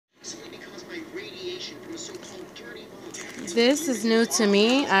This is new to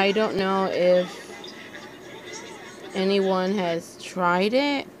me. I don't know if anyone has tried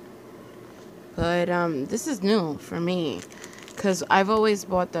it, but this is new for me because I've always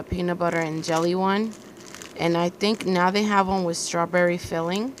bought the peanut butter and jelly one, and I think now they have one with strawberry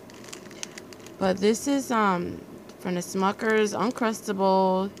filling. But this is from the Smuckers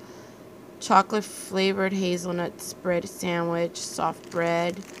Uncrustable chocolate flavored hazelnut spread sandwich, soft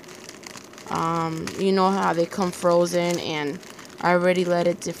bread. You know how they come frozen, and I already let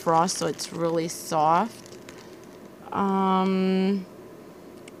it defrost, so it's really soft.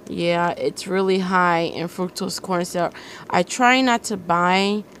 Yeah, it's really high in fructose corn syrup. I try not to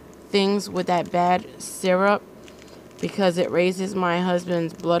buy things with that bad syrup because it raises my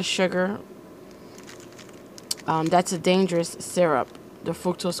husband's blood sugar. That's a dangerous syrup, the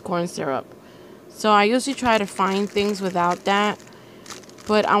fructose corn syrup. So I usually try to find things without that.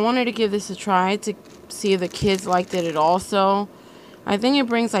 But I wanted to give this a try to see if the kids liked it also. I think it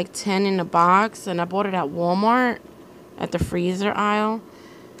brings like 10 in a box, and I bought it at Walmart at the freezer aisle.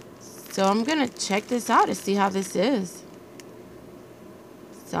 So I'm going to check this out to see how this is.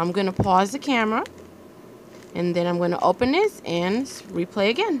 So I'm going to pause the camera, and then I'm going to open this and replay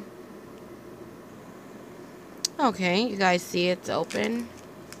again. Okay, you guys see it's open.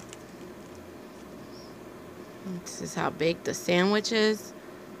 This is how big the sandwich is.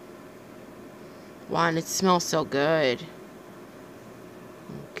 Wow, and it smells so good.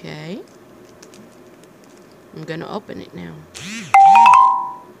 Okay. I'm going to open it now.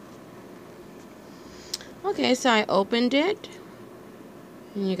 Okay, so I opened it.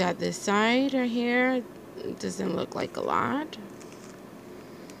 And you got this side right here. It doesn't look like a lot.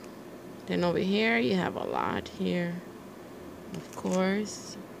 Then over here, you have a lot here. Of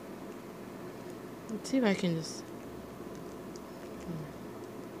course. Let's see if I can just...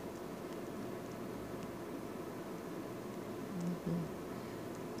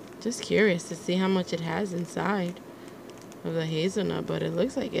 Just curious to see how much it has inside of the hazelnut, but it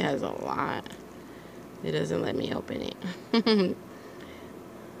looks like it has a lot. It doesn't let me open it.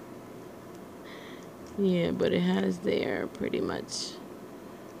 Yeah, but it has there pretty much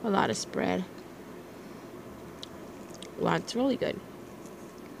a lot of spread. Wow, it's really good.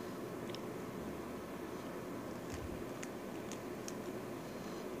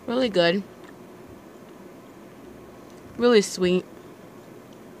 Really good. Really sweet.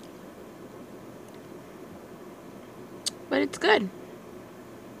 But it's good.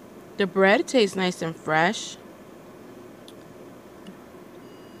 The bread tastes nice and fresh.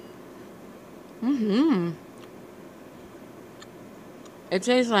 It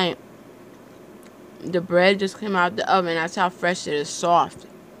tastes like the bread just came out of the oven. That's how fresh it is, soft.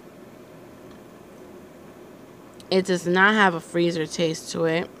 It does not have a freezer taste to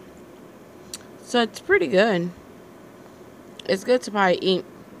it. So it's pretty good. It's good to probably eat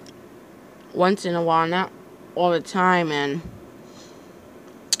once in a while, not all the time. And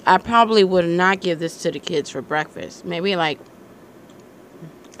I probably would not give this to the kids for breakfast. Maybe like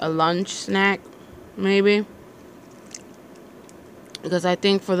a lunch snack, maybe. Because I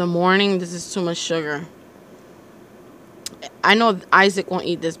think for the morning, this is too much sugar. I know Isaac won't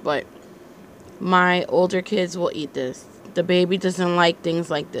eat this, but my older kids will eat this. The baby doesn't like things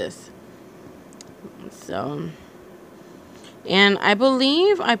like this. So, and I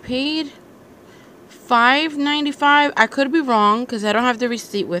believe I paid $5.95. I could be wrong because I don't have the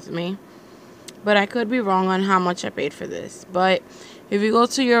receipt with me. But I could be wrong on how much I paid for this. But if you go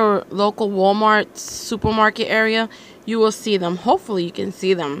to your local Walmart supermarket area, you will see them. Hopefully you can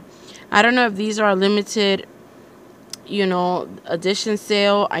see them. I don't know if these are a limited, edition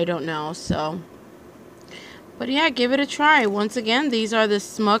sale. I don't know. So, but yeah, give it a try. Once again, these are the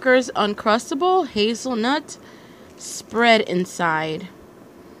Smuckers Uncrustable Hazelnut Spread inside.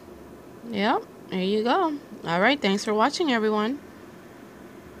 Yep, there you go. All right, thanks for watching, everyone.